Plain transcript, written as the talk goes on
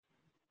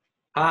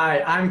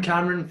Hi, I'm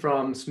Cameron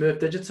from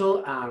Smooth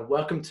Digital, and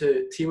welcome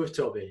to Tea with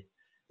Toby,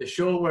 the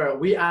show where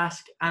we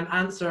ask and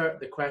answer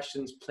the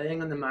questions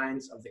playing on the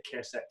minds of the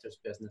care sector's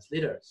business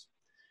leaders.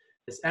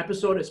 This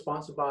episode is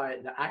sponsored by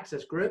the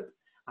Access Group,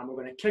 and we're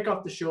going to kick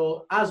off the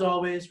show, as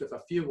always, with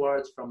a few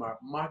words from our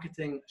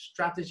Marketing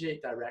Strategy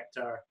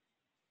Director,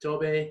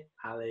 Toby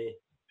Ali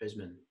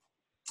Usman.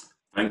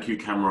 Thank you,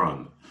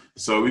 Cameron.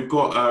 So we've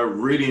got a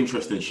really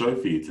interesting show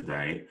for you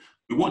today.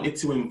 We wanted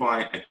to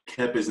invite a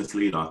care business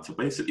leader to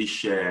basically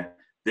share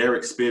their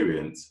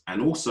experience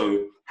and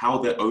also how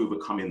they're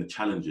overcoming the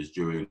challenges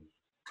during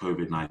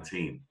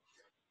COVID-19.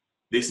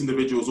 This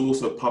individual has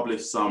also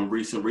published some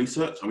recent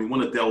research, and we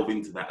want to delve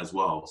into that as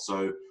well.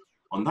 So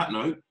on that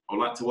note, I'd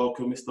like to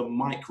welcome Mr.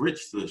 Mike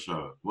Rich to the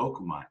show.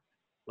 Welcome, Mike.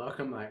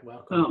 Welcome, Mike.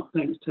 Welcome. Oh,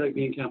 thanks,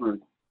 Toby and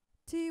Cameron.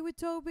 Tea with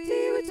Toby,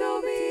 tea with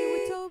Toby, tea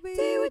with Toby,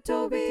 tea with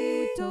Toby, tea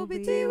with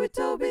Toby, tea with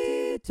Toby,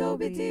 tea with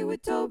Toby, tea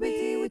with Toby,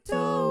 tea with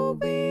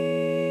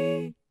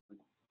Toby.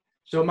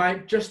 So,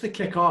 Mike, just to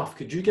kick off,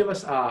 could you give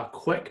us a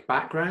quick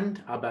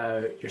background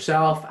about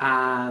yourself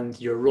and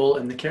your role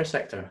in the care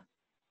sector?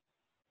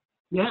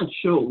 Yeah,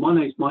 sure. My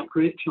name's Mike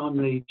Rich. I'm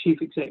the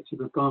Chief Executive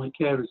of Barnet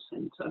Carers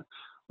Centre.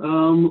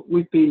 We're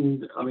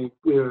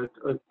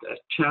a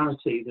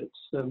charity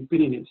that's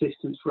been in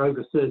existence for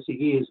over 30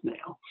 years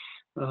now,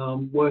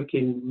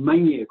 working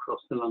mainly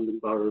across the London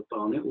Borough of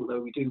Barnet, although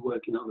we do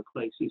work in other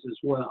places as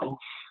well.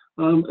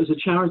 As a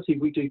charity,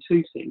 we do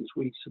two things.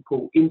 We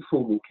support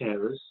informal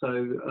carers,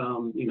 so,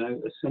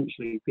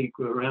 essentially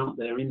people who are out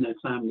there in their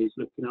families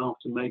looking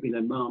after maybe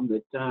their mum,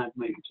 their dad,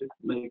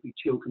 maybe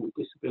children with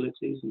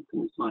disabilities and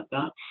things like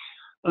that.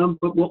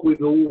 But what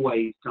we've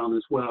always done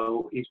as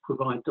well is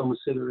provide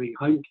domiciliary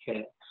home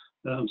care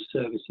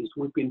services.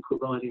 We've been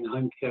providing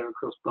home care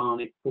across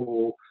Barnet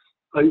for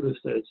over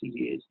 30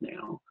 years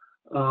now.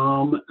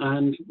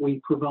 And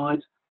we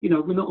provide, we're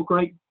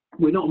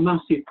not a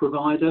massive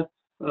provider.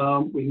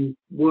 We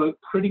work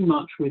pretty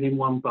much within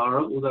one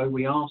borough, although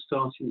we are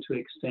starting to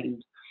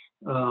extend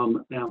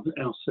our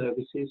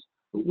services.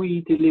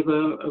 We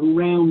deliver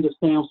around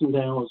 1,000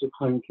 hours of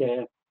home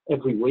care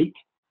every week.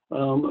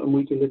 And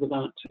we deliver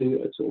that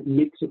to a sort of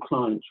mix of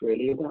clients,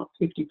 really. About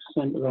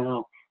 50% of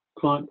our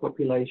client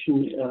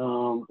population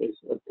is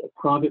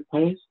private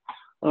payers,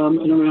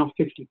 and around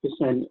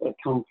 50%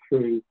 come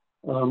through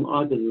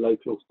either the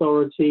local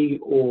authority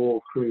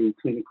or through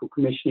clinical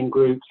commissioning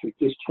groups, through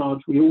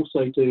discharge. We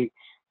also do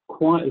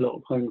quite a lot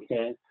of home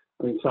care.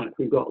 In fact,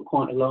 we've got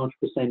quite a large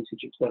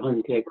percentage of the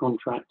home care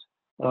contract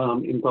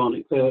in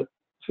Barnet for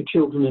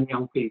children and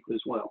young people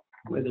as well,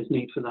 where there's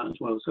need for that as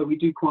well. So we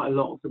do quite a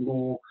lot of the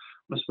more,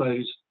 I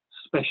suppose,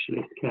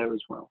 specialist care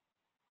as well.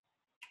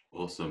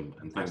 Awesome,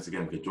 and thanks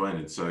again for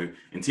joining. So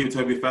in Tea with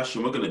Toby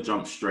fashion, we're going to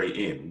jump straight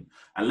in.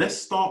 And let's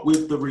start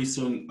with the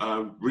recent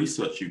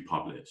research you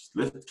published.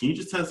 Can you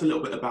just tell us a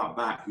little bit about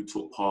that, who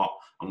took part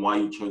and why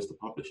you chose to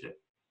publish it?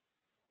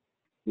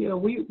 Yeah,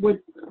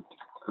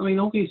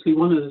 obviously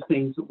one of the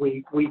things that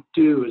we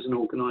do as an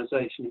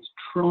organisation is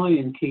try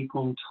and keep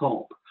on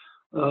top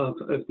of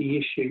the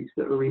issues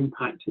that are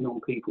impacting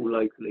on people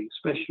locally,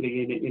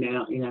 especially in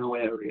our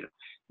area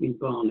in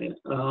Barnet.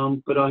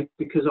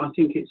 Because I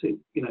think it's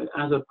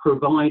as a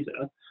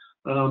provider,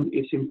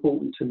 it's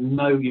important to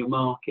know your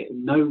market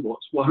and know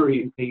what's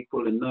worrying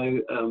people and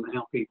know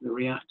how people are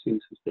reacting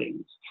to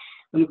things.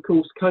 And of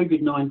course,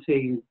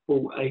 COVID-19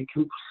 brought a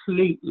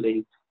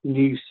completely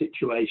new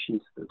situation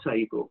to the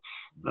table,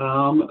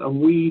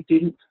 and we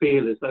didn't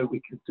feel as though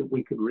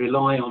we could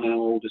rely on our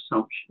old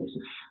assumptions.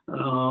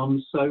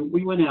 So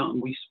we went out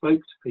and we spoke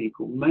to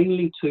people,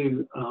 mainly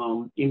to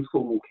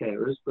informal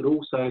carers, but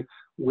also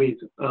with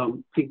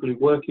people who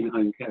work in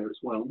home care as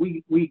well.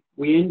 We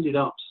ended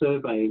up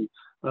surveying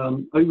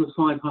over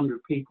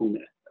 500 people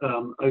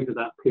over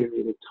that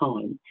period of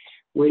time,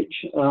 which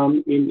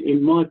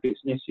in my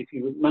business, if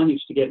you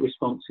manage to get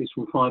responses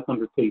from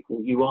 500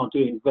 people, you are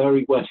doing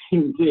very well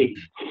indeed.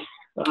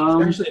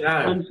 Especially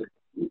now.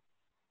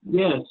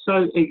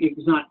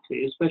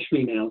 Exactly,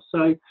 especially now.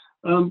 So,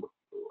 and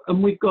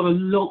we've got a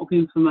lot of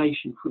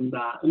information from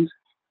that. And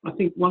I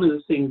think one of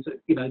the things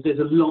that, there's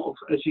a lot of,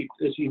 as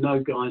you know,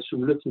 guys,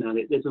 from looking at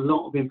it, there's a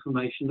lot of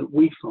information that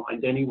we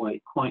find anyway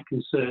quite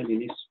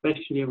concerning,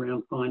 especially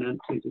around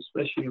finances,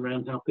 especially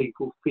around how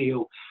people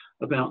feel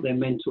about their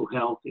mental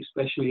health,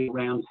 especially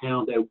around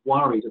how they're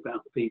worried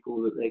about the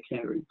people that they're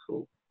caring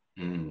for.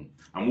 And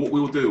what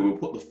we'll do, we'll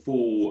put the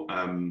full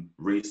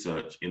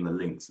research in the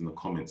links in the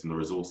comments in the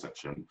resource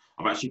section.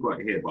 I've actually got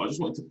it here, but I just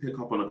wanted to pick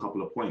up on a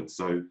couple of points.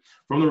 So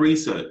from the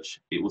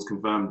research, it was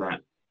confirmed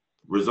that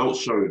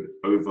results showed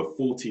over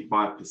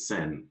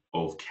 45%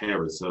 of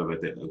carers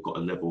surveyed that have got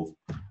a level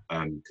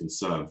of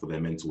concern for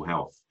their mental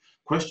health.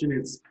 Question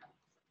is,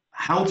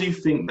 how do you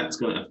think that's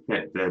going to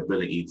affect their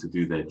ability to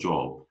do their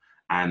job?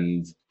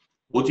 And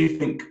what do you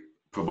think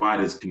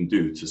providers can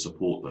do to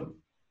support them?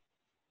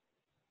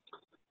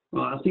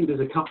 Well, I think there's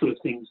a couple of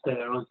things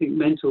there. I think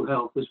mental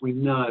health, as we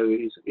know,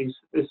 is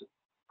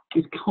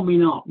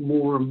coming up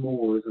more and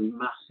more as a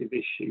massive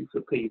issue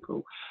for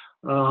people.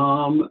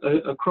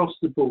 across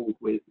the board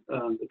with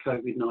the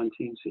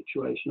COVID-19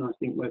 situation. I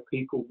think where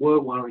people were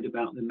worried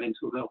about their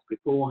mental health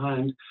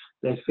beforehand,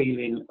 they're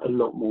feeling a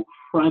lot more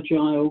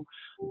fragile.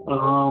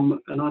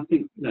 And I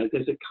think, you know,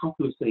 there's a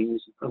couple of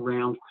things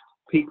around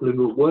people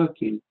who are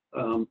working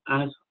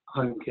as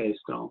home care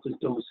staff, as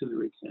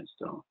domiciliary care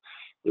staff,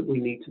 that we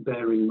need to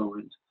bear in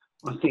mind.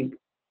 I think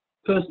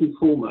first and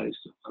foremost,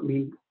 I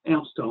mean,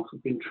 our staff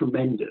have been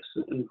tremendous,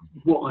 and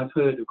what I've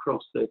heard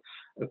across the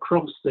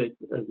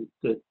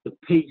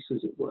piece,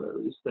 as it were,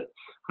 is that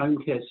home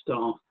care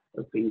staff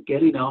have been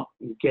getting up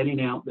and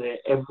getting out there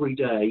every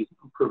day,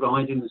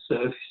 providing the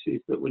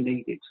services that were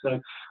needed. So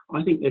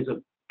I think there's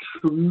a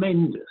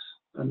tremendous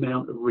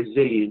amount of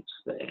resilience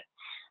there,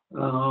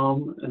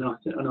 and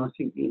I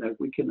think, you know,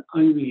 we can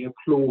only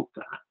applaud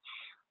that.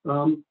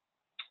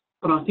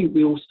 But I think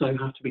we also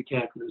have to be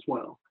careful as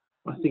well.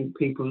 I think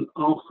people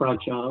are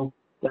fragile,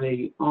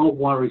 they are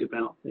worried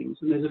about things,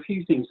 and there's a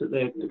few things that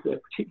they're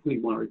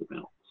particularly worried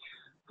about.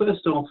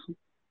 First off,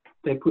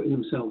 they're putting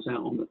themselves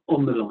out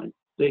on the line.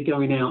 They're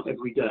going out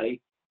every day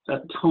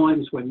at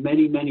times when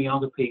many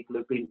other people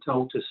have been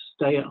told to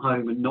stay at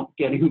home and not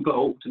get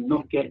involved and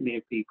not get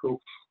near people.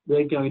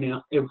 They're going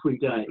out every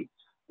day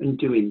and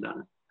doing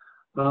that.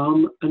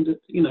 And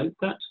you know,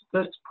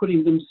 that's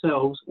putting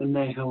themselves and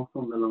their health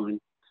on the line.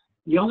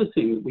 The other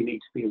thing that we need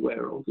to be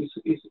aware of is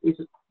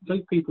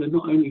those people are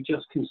not only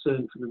just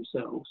concerned for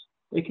themselves,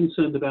 they're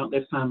concerned about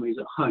their families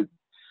at home.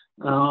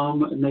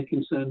 And they're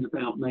concerned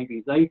about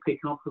maybe they pick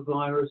up a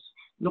virus,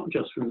 not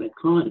just from their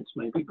clients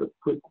maybe, but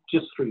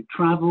just through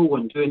travel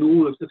and doing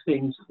all of the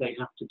things that they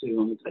have to do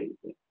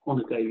on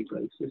a daily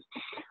basis.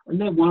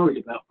 And they're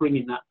worried about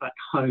bringing that back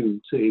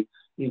home to,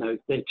 you know,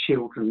 their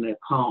children, their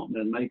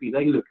partner. Maybe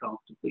they look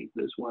after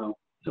people as well.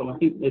 So I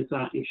think there's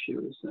that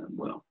issue as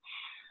well.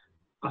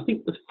 I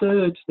think the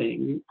third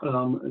thing,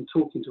 and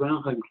talking to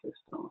our home care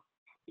staff,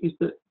 is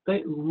that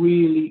they're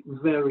really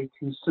very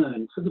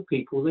concerned for the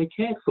people they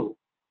care for.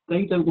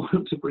 They don't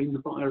want to bring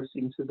the virus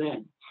into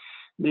them.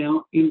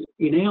 Now, in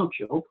our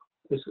job,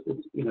 as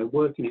you know,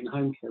 working in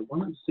home care,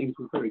 one of the things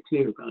we're very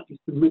clear about is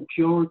the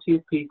majority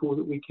of people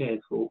that we care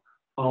for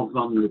are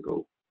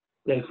vulnerable.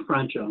 They're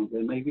fragile.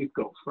 They maybe have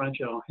got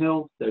fragile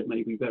health. They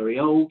may be very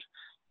old.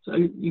 So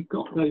you've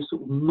got those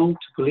sort of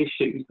multiple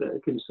issues that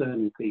are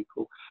concerning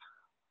people.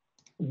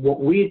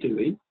 What we're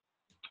doing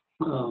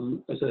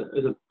as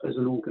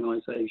an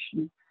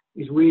organisation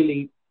is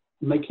really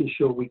making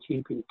sure we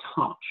keep in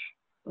touch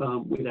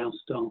with our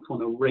staff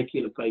on a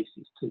regular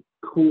basis, to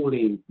call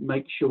in,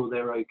 make sure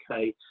they're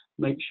okay,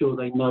 make sure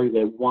they know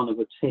they're one of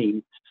a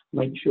team,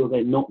 make sure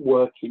they're not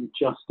working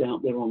just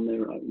out there on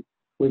their own.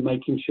 We're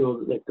making sure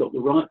that they've got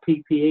the right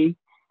PPE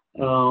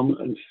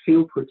and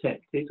feel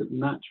protected,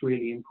 and that's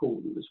really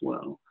important as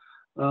well.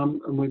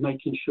 And we're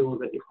making sure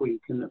that if we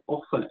can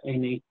offer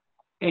any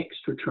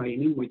extra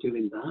training, we're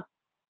doing that.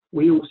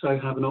 We also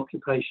have an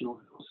occupational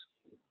health.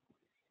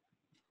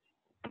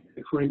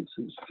 For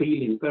instance,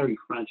 feeling very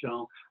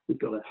fragile, we've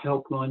got a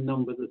helpline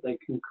number that they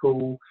can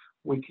call.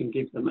 We can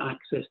give them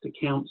access to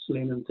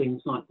counselling and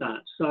things like that.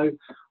 So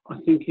I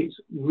think it's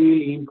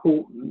really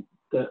important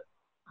that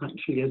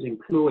actually as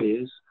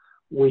employers,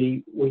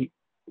 we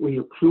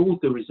applaud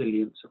the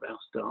resilience of our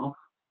staff,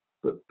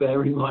 but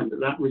bear in mind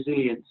that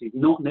resilience is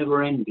not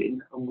never ending,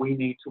 and we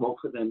need to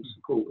offer them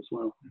support as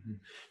well. Mm-hmm.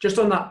 Just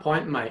on that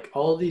point, Mike,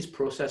 all these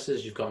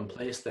processes you've got in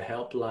place, the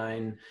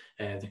helpline,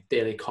 the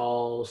daily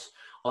calls,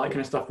 all that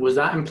kind of stuff, was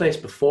that in place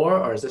before,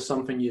 or is this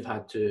something you've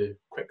had to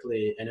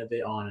quickly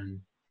innovate on and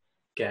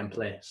get in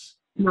place?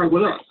 No,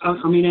 well, look,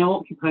 I mean, our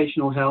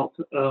occupational health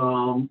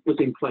was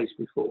in place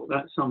before.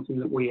 That's something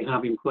that we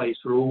have in place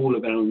for all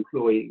of our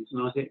employees.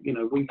 And I think, you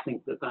know, we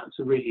think that that's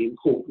a really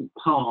important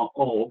part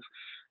of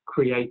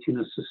creating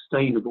a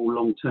sustainable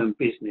long-term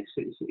business,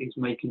 is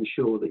making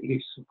sure that you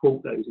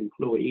support those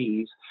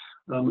employees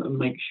and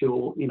make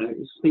sure, you know,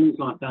 it's things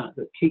like that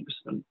that keeps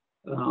them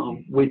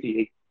with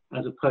you,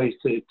 as opposed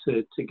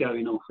to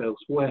going off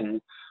elsewhere.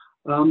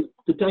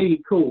 The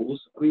daily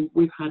calls, I mean,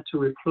 we've had to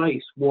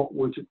replace what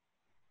would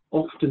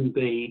often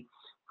be,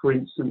 for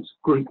instance,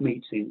 group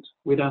meetings.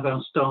 We'd have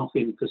our staff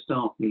in for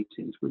staff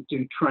meetings, we'd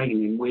do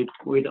training, we'd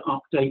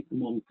update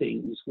them on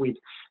things,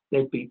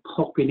 they'd be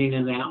popping in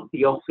and out of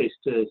the office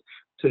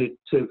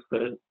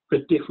for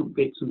different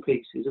bits and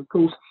pieces. Of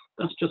course,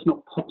 that's just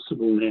not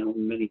possible now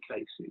in many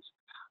cases.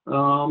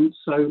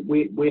 So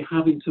we're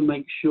having to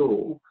make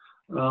sure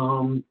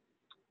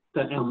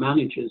that our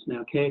managers and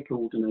our care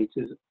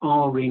coordinators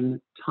are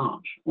in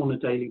touch on a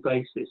daily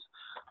basis.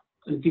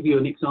 I'll give you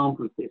an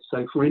example of this.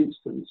 So, for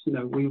instance, you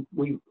know,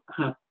 we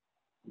have,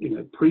 you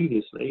know,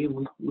 previously,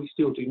 and we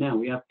still do now,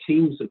 we have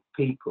teams of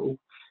people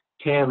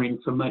caring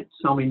for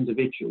some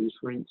individuals,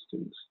 for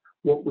instance.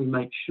 What we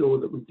make sure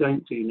that we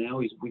don't do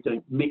now is we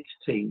don't mix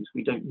teams,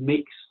 we don't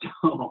mix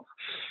staff.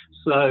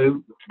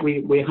 So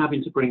we're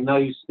having to bring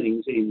those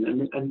things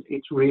in, and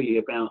it's really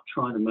about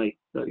trying to make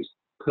those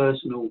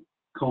personal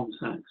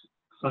contacts,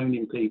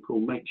 phoning people,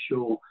 make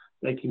sure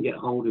they can get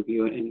hold of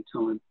you at any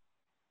time.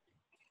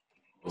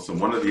 Awesome.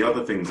 One of the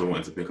other things I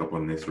wanted to pick up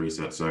on this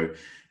research, so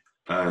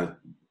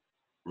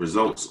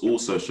results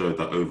also showed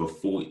that over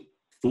 40%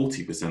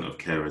 of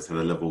carers had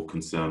a level of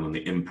concern on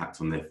the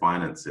impact on their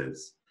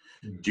finances.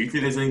 Do you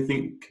think there's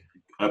anything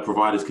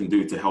providers can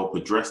do to help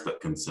address that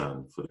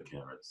concern for the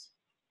carers?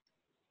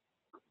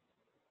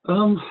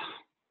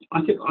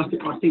 I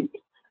think,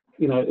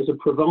 you know, as a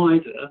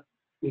provider,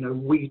 you know,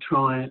 we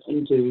try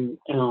and do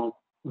our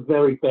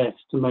very best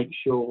to make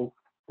sure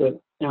that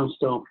our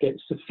staff get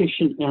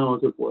sufficient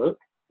hours of work,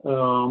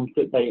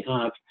 that they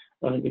have,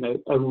 you know,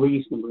 a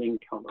reasonable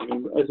income. I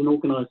mean, as an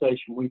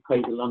organisation, we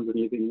pay the London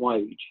Living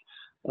Wage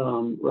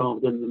rather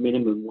than the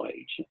minimum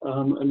wage,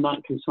 and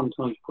that can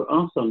sometimes put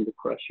us under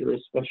pressure,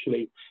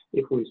 especially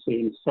if we're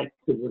seeing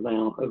sectors of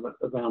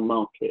our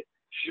market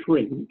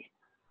shrink.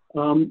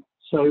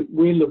 So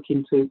we're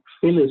looking to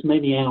fill as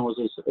many hours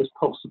as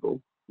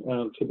possible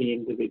for the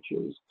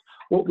individuals.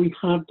 What we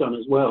have done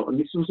as well, and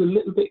this was a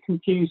little bit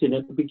confusing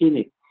at the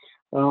beginning,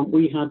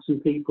 we had some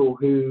people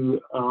who,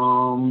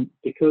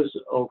 because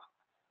of,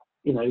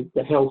 you know,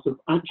 the health of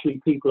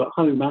actually people at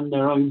home and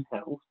their own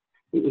health,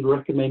 it was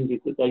recommended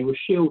that they were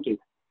shielded.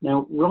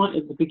 Now, right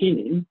at the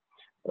beginning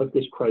of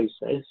this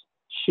process,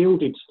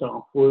 shielded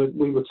staff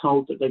we were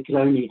told that they could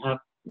only have,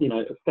 you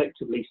know,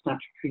 effectively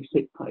statutory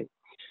sick pay.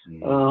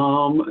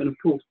 And of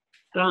course,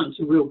 that's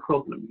a real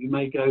problem. You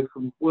may go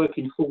from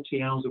working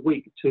 40 hours a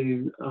week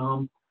to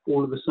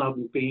all of a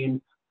sudden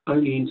being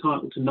only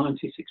entitled to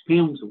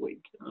 £96 a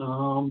week.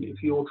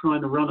 If you're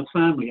trying to run a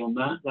family on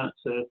that,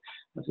 that's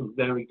a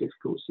very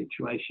difficult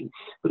situation.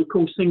 But of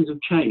course, things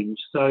have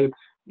changed. So,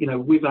 you know,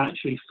 we've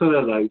actually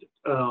furloughed,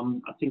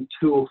 I think,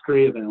 2 or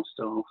 3 of our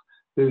staff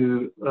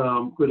who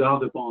would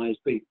otherwise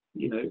be,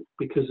 you know,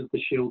 because of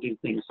the shielding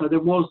thing. So there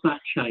was that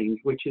change,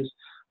 which is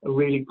a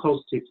really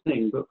positive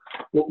thing. But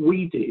what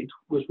we did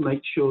was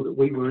make sure that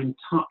we were in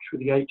touch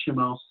with the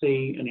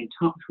HMRC and in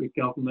touch with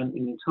government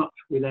and in touch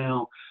with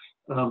our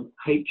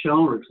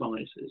HR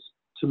advisors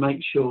to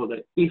make sure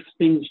that if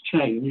things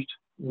changed,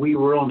 we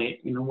were on it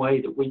in a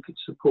way that we could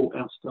support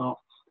our staff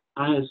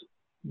as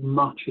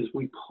much as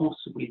we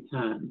possibly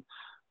can.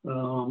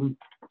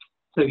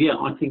 So yeah,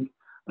 I think,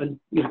 and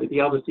you know,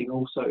 the other thing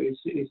also is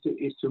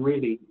to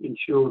really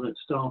ensure that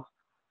staff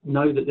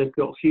know that they've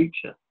got a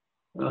future.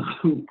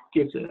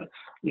 Gives it,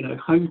 you know,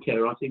 home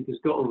care, I think, has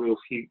got a real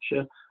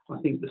future. I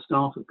think the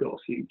staff have got a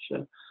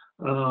future.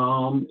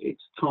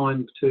 It's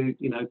time to,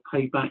 you know,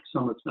 pay back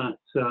some of that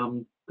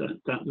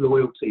that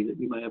loyalty that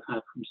you may have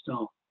had from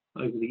staff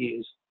over the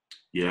years.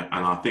 Yeah,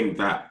 and I think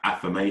that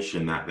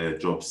affirmation that their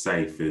job's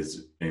safe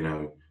is, you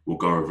know, will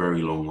go a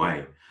very long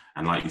way.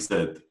 And like you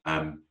said,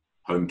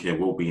 home care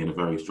will be in a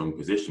very strong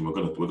position. We're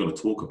gonna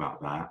talk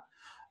about that.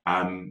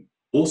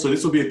 Also,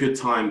 this will be a good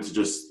time to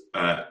just,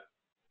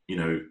 you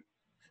know,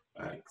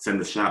 send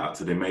a shout out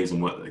to the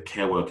amazing work that the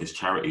Care Workers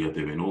charity are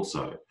doing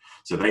also.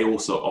 So they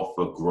also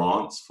offer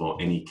grants for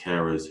any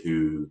carers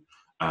who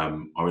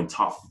are in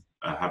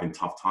having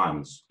tough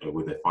times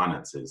with their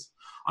finances.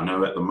 I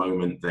know at the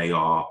moment they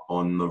are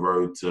on the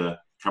road to,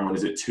 Cameron,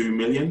 is it 2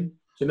 million?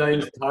 2 million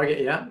to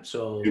target, yeah.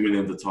 So 2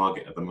 million to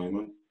target at the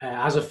moment.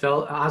 As of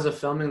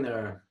filming,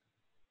 they're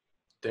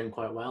doing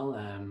quite well.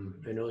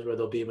 Who knows where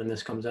they'll be when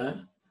this comes out?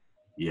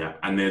 Yeah,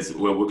 and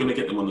we're going to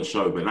get them on the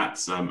show, but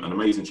that's an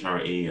amazing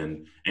charity,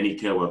 and any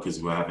care workers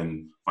who are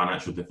having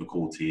financial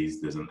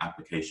difficulties, there's an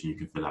application you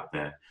can fill out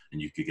there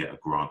and you could get a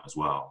grant as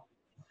well.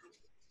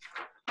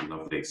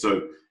 Lovely.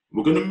 So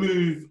we're going to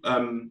move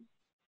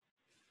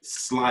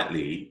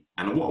slightly,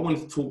 and what I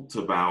wanted to talk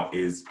about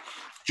is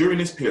during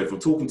this period, we're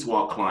talking to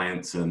our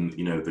clients and,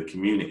 you know, the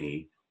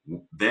community,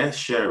 they're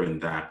sharing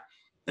that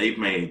they've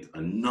made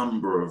a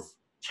number of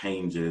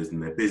changes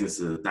and their business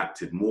has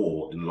adapted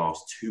more in the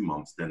last 2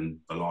 months than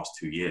the last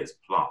 2 years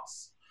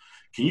plus.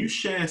 Can you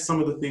share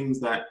some of the things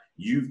that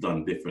you've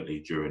done differently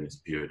during this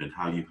period and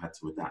how you've had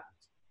to adapt?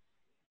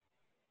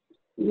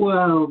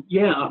 Well,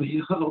 yeah, I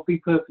mean, I'll be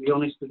perfectly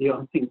honest with you.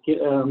 I think, you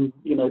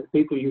know, the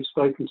people you've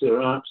spoken to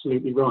are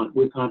absolutely right.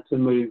 We've had to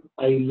move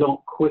a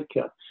lot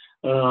quicker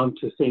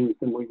to things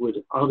than we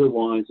would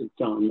otherwise have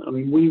done. I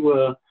mean, we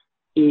were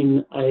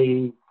in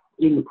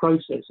the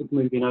process of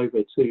moving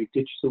over to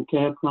digital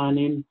care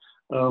planning.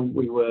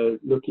 We were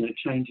looking at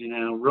changing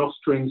our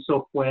rostering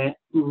software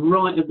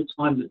right at the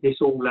time that this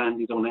all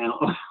landed on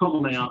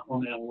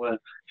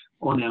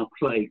our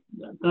plate.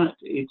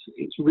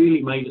 It's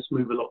really made us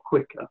move a lot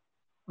quicker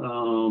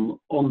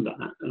on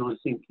that, and I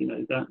think, you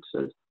know,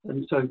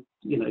 and so,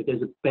 you know,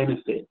 there's a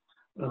benefit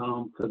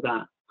for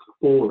that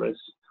for us.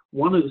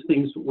 One of the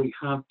things that we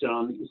have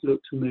done is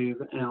look to move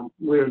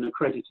we're an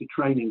accredited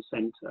training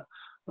centre.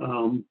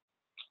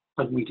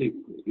 And we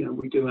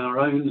do our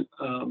own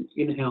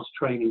in-house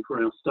training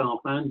for our staff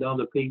and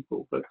other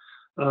people, but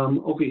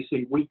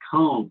obviously we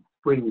can't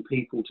bring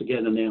people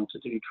together now to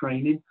do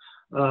training.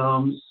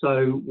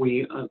 So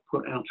we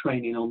put our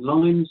training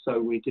online. So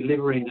we're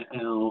delivering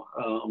our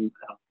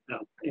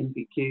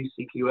MVQ,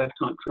 CQF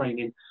type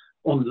training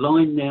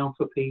online now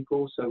for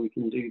people, so we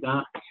can do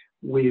that.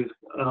 We've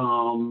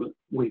done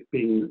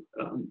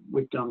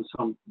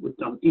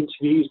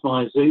interviews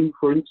via Zoom,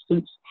 for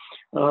instance,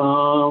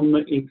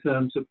 in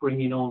terms of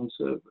bringing on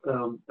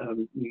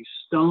new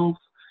staff.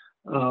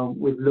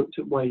 We've looked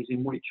at ways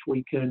in which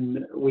we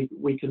can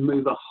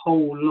move a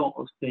whole lot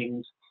of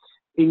things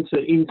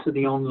into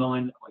the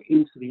online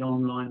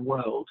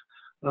world.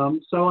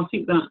 So I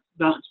think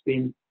that's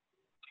been,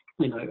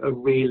 a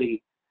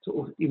really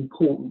sort of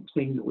important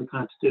thing that we've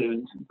had to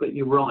do. But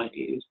you're right,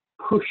 it has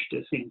pushed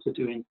us into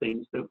doing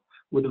things that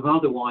would have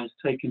otherwise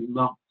taken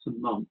months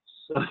and months.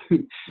 So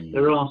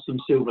there are some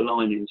silver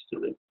linings to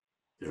this.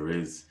 There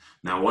is.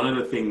 Now, one of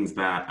the things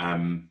that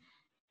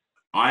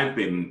I've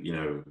been,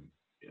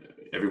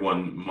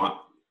 my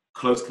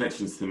close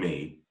connections to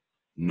me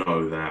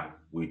know that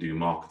we do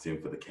marketing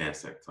for the care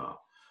sector.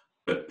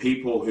 But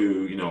people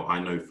who, I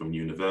know from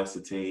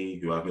university,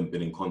 who haven't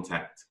been in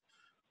contact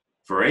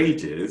for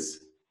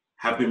ages,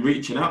 have been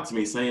reaching out to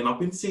me saying, I've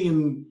been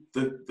seeing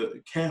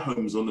the care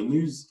homes on the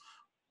news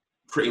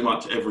pretty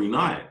much every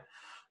night.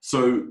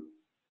 So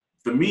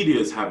the media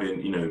is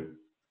having,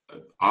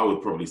 I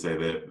would probably say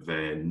that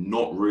they're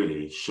not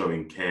really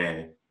showing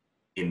care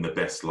in the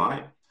best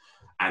light.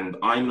 And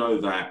I know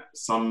that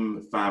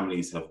some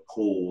families have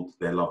pulled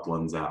their loved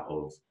ones out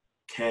of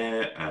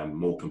care,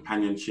 more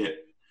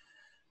companionship.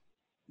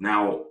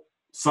 Now,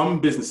 some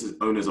business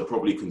owners are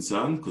probably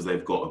concerned because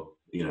they've got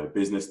a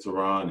business to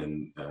run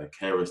and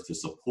carers to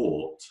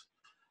support.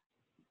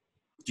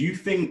 Do you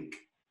think,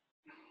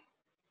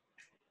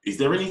 is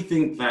there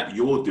anything that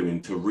you're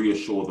doing to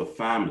reassure the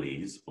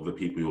families of the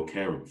people you're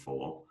caring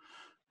for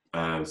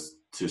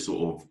to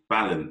sort of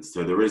balance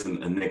so there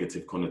isn't a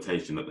negative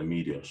connotation that the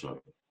media are showing?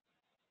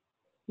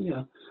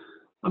 Yeah,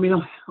 I mean,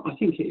 I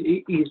think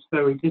it is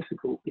very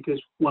difficult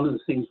because one of the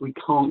things we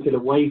can't get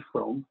away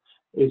from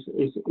is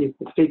the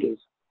figures.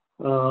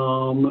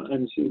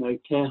 And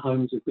care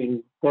homes have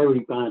been very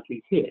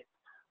badly hit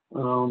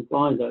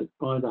by the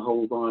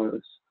whole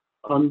virus.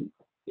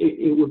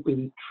 It would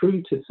be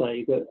true to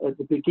say that at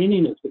the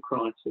beginning of the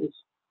crisis,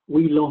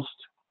 we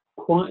lost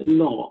quite a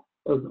lot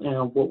of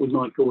our, what we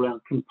might call our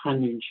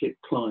companionship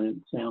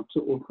clients, our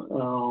sort of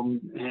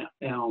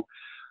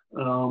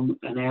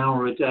an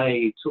hour a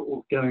day sort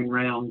of going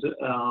round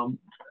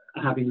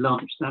having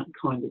lunch, that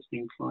kind of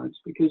thing, clients,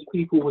 because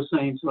people were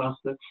saying to us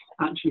that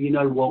actually,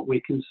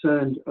 we're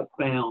concerned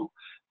about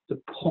the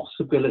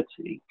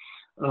possibility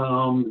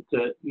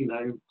that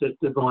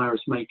the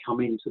virus may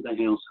come into the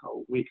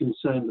household. We're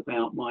concerned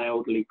about my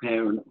elderly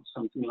parent or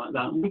something like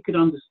that, and we could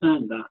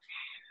understand that.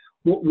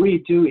 What we're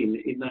doing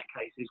in that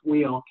case is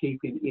we are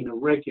keeping in a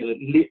regular,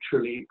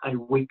 literally a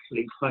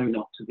weekly phone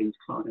up to these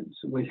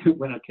clients when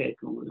our care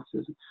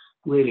conferences.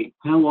 Really,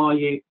 how are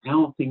you?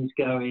 How are things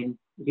going?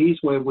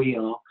 Here's where we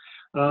are,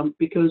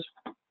 because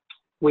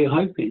we're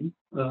hoping,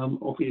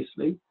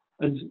 obviously,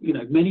 and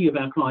many of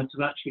our clients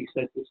have actually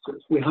said this to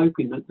us. We're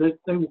hoping that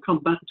they will come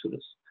back to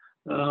us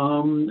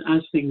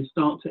as things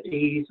start to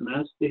ease and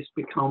as this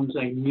becomes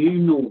a new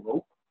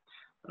normal.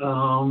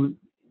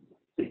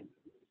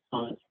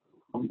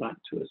 Come back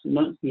to us, and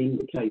that's the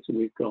indicator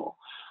we've got.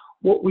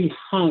 What we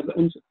have,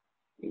 and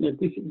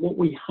what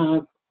we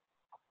have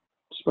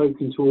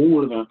spoken to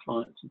all of our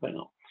clients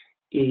about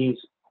is,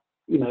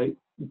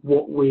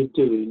 what we're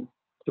doing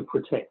to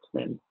protect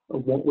them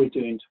and what we're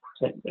doing to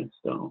protect their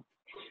staff.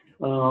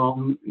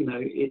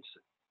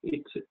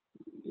 It's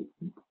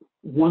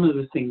one of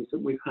the things that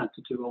we've had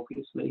to do,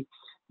 obviously,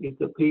 is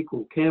that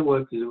care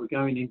workers who are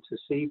going in to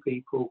see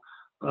people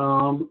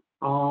are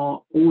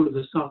all of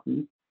a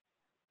sudden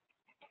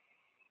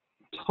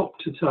top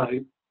to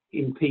toe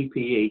in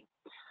PPE,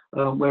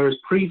 whereas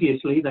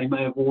previously they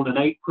may have worn an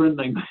apron,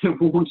 they may have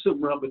worn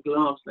some rubber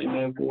gloves, they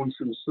may have worn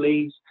some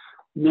sleeves.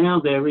 Now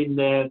they're in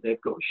there,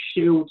 they've got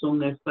shields on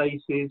their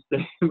faces,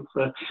 they've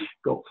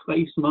got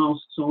face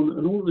masks on,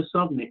 and all of a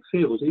sudden it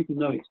feels, even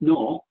though it's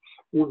not,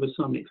 all of a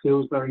sudden it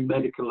feels very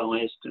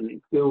medicalised, and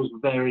it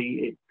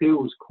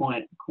feels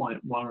quite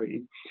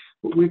worrying.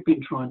 But we've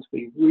been trying to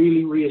be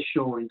really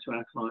reassuring to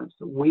our clients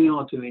that we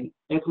are doing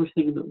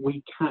everything that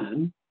we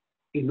can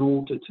in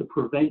order to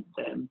prevent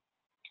them,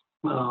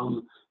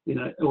 or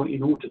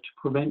in order to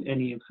prevent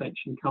any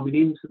infection coming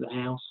into the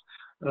house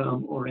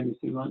or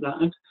anything like that.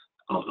 And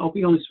I'll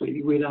be honest with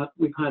you,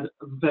 we've had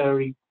a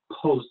very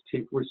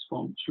positive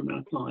response from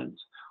our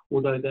clients,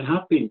 although there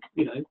have been,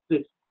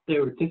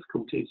 there are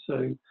difficulties.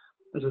 So,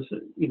 as I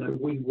said,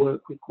 we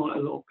work with quite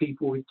a lot of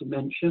people with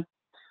dementia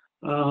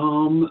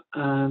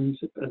and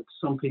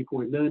some people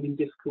with learning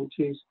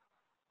difficulties.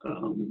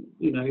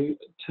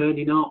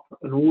 Turning up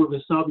and all of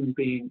a sudden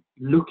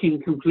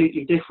looking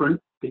completely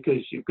different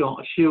because you've got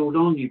a shield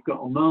on, you've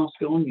got a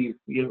mask on,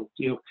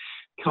 you're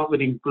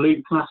covered in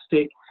blue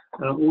plastic,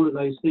 all of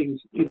those things.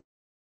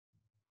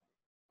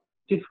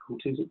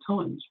 Difficulties at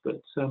times,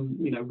 but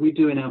we're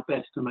doing our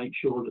best to make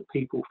sure that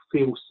people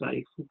feel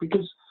safe,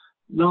 because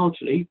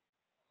largely,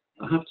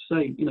 I have to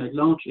say,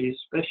 largely,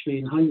 especially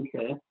in home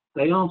care,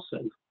 they are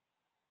safe.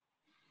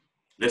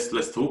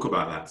 Let's talk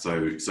about that.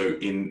 So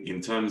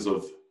in terms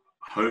of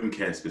home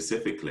care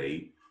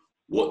specifically,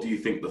 what do you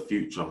think the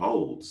future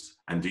holds?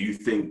 And do you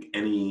think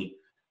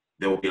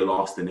there will be a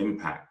lasting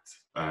impact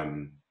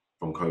from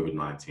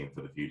COVID-19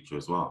 for the future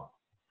as well?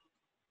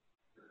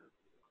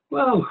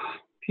 Well,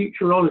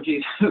 futurology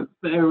is a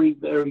very,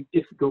 very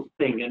difficult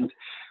thing. And,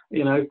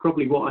 you know,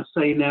 probably what I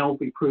say now will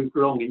be proved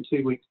wrong in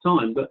 2 weeks'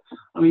 time. But,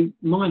 I mean,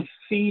 my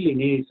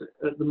feeling is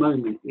at the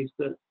moment is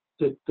that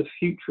the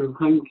future of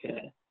home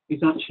care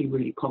is actually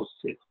really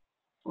positive.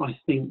 I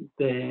think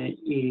there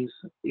is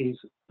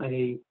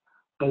a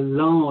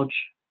large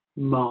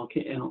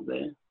market out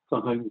there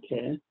for home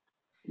care.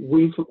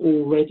 We've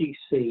already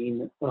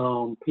seen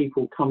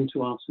people come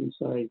to us and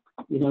say,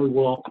 you know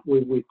what,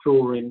 we're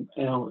withdrawing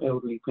our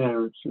elderly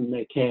parents from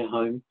their care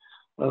home.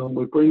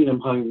 We're bringing them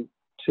home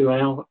to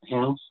our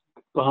house,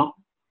 but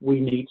we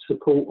need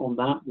support on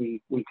that.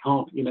 We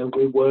can't, you know,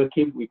 we're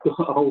working, we've got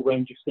a whole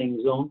range of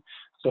things on,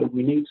 so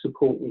we need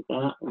support with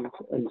that,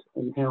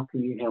 and how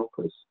can you help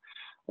us?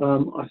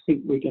 I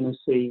think we're going to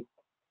see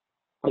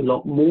a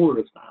lot more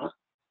of that.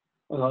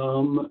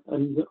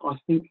 And I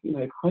think, you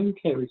know, home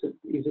care is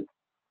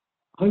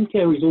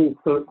all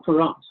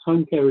for us.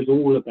 Home care is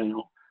all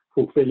about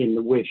fulfilling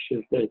the wish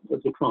of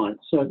the client.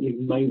 Certainly,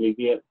 mainly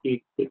let's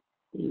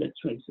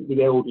face it,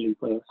 the elderly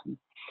person.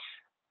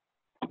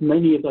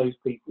 Many of those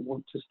people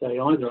want to stay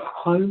either at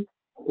home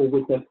or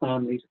with their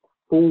families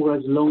for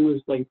as long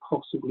as they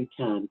possibly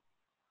can.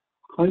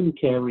 Home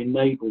care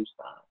enables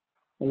that.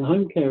 And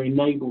home care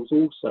enables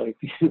also,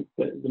 at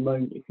the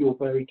moment, if you're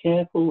very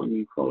careful and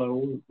you follow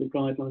all of the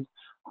guidelines,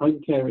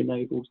 home care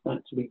enables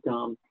that to be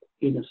done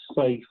in a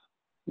safe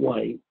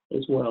way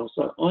as well.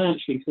 So I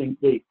actually think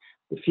the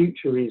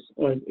future is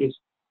going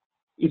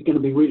to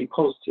be really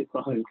positive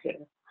for home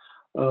care.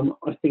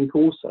 I think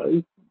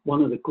also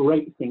one of the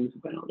great things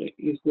about it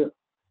is that,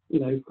 you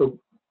know, for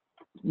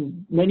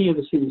many of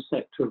us in the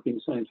sector have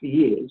been saying for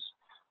years,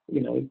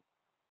 you know,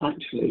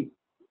 actually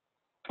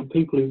the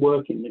people who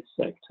work in this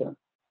sector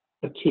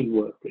are key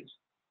workers.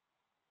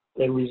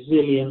 They're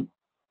resilient,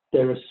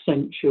 they're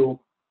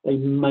essential, they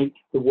make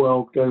the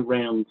world go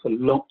round for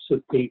lots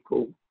of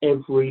people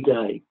every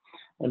day,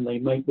 and they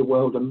make the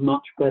world a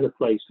much better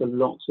place for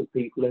lots of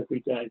people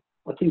every day.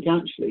 I think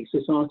actually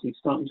society is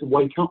starting to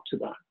wake up to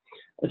that,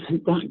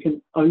 and that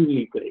can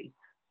only be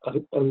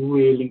a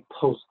really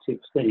positive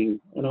thing.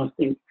 And I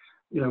think,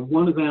 you know,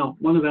 one of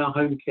our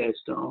home care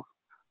staff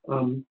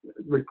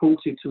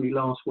reported to me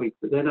last week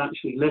that they'd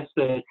actually left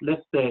their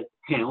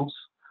house.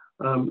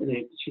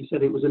 She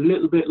said it was a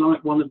little bit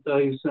like one of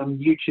those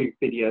YouTube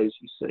videos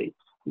you see.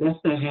 Left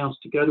their house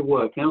to go to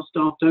work. Our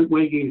staff don't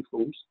wear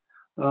uniforms,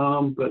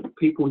 but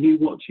people knew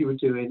what she was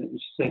doing, and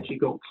she said she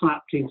got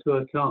clapped into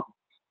her car.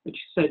 And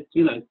she said,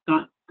 you know,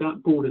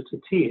 that brought her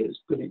to tears,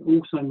 but it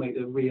also made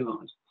her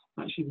realise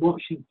actually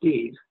what she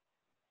did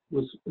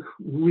was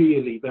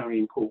really very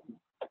important.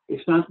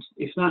 If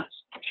that's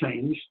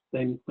changed,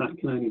 then that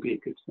can only be a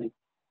good thing.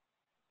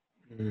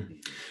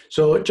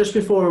 So just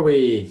before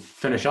we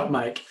finish up,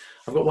 Mike,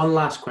 I've got one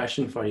last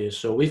question for you.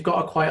 So we've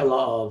got quite a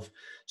lot of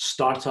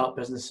startup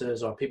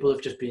businesses or people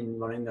who've just been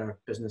running their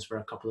business for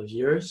a couple of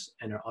years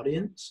in our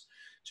audience.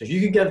 So if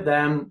you could give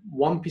them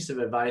one piece of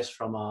advice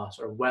from a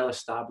sort of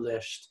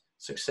well-established,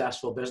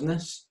 successful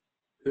business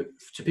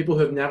to people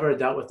who have never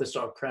dealt with this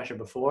sort of pressure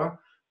before,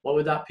 what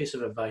would that piece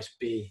of advice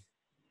be?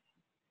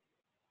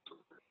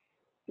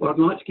 Well, I'd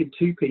like to give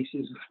two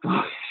pieces of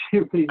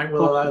advice. I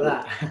will allow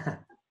that.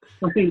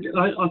 I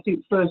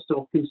think first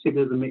off,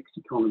 consider the mixed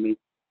economy.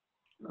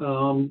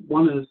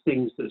 One of the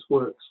things that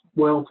works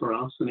well for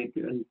us,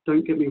 and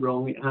don't get me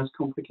wrong, it has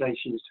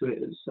complications to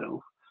it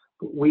itself,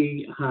 but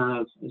we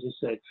have, as I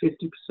said,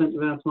 50%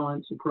 of our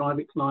clients are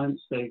private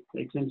clients. They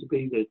tend to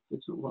be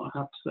it's not what I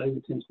have to say, they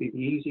tend to be the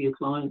easier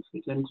clients,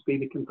 they tend to be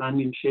the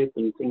companionship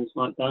and things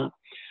like that.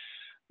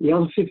 The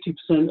other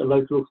 50% are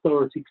local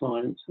authority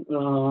clients,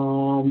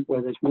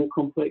 where there's more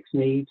complex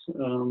needs.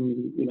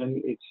 You know,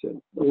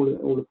 it's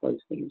all of those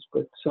things.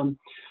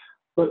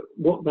 But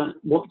what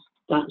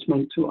that's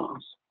meant to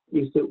us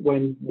is that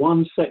when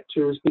one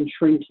sector has been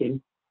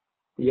shrinking,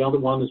 the other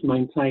one has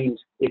maintained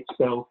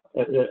itself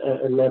at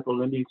a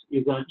level and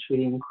is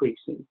actually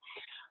increasing.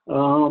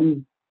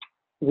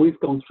 We've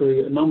gone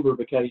through a number of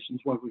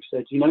occasions where we've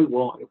said, you know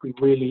what, it'd be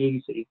really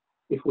easy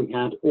if we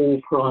had all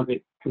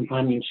private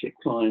companionship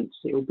clients.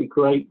 It would be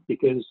great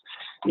because,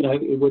 you know,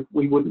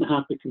 we wouldn't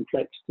have the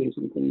complexities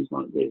and things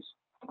like this.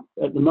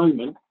 At the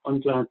moment, I'm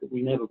glad that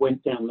we never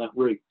went down that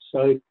route.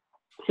 So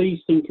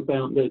please think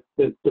about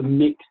the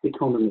mixed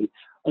economy.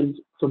 And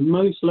for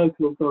most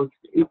local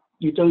authorities,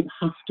 you don't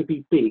have to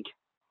be big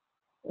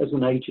as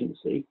an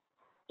agency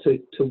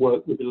to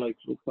work with the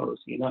local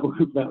authority, and that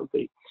would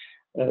be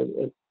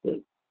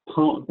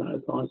part of that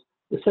advice.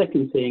 The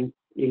second thing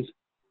is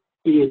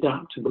be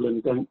adaptable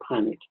and don't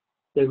panic.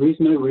 There is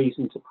no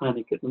reason to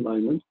panic at the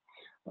moment.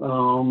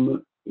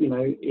 You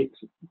know,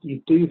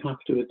 you do have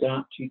to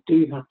adapt. You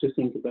do have to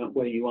think about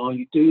where you are.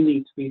 You do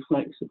need to be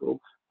flexible.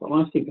 But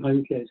I think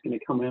home care is going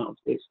to come out of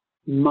this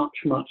much,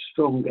 much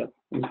stronger.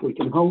 And if we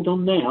can hold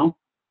on now,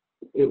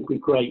 it will be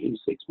great in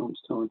 6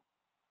 months' time.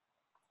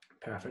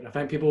 Perfect. I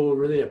think people will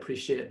really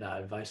appreciate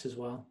that advice as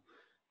well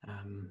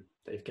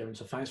that you've given.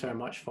 So thanks very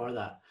much for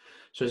that.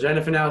 So is there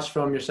anything else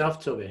from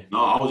yourself, Toby?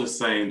 No, I was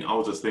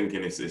just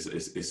thinking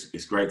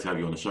it's great to have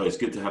you on the show. It's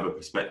good to have a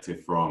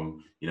perspective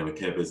from, a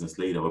care business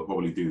leader. We'll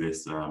probably do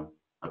this a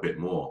bit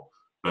more.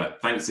 But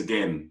thanks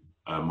again,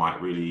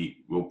 Mike.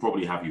 We'll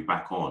probably have you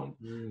back on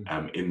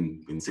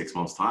in 6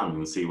 months' time, and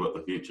we'll see what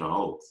the future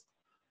holds.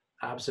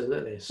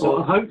 Absolutely. So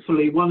well,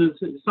 hopefully,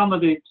 some of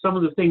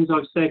the things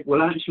I've said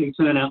will actually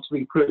turn out to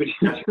be proven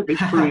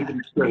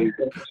true.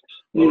 But,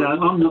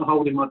 I'm not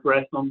holding my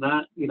breath on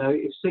that.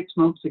 If 6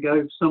 months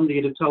ago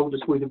somebody had told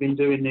us we'd have been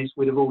doing this,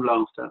 we'd have all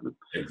laughed at them.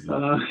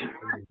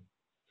 Exactly.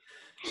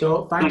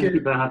 So thank you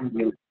for having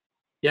me.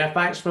 Yeah,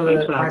 thanks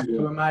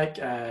for Mike.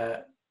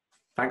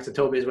 Thanks to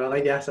Toby as well, I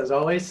guess, as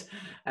always.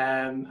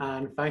 And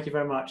thank you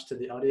very much to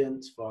the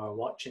audience for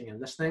watching and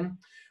listening.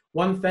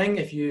 One thing,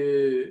 if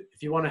you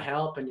want to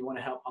help and you want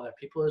to help other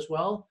people as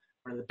well,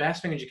 one of the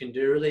best things you can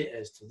do really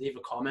is to leave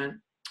a comment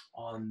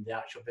on the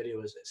actual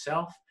videos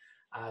itself,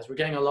 as we're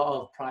getting a lot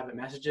of private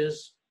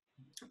messages,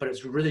 but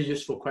it's really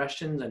useful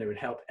questions and it would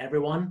help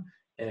everyone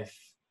if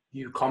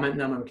you comment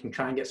them, and we can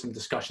try and get some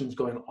discussions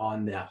going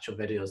on the actual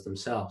videos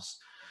themselves.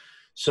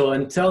 So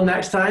until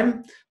next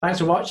time, thanks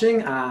for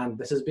watching, and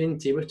this has been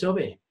Tea with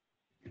Toby.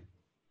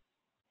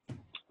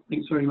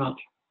 Thanks very much.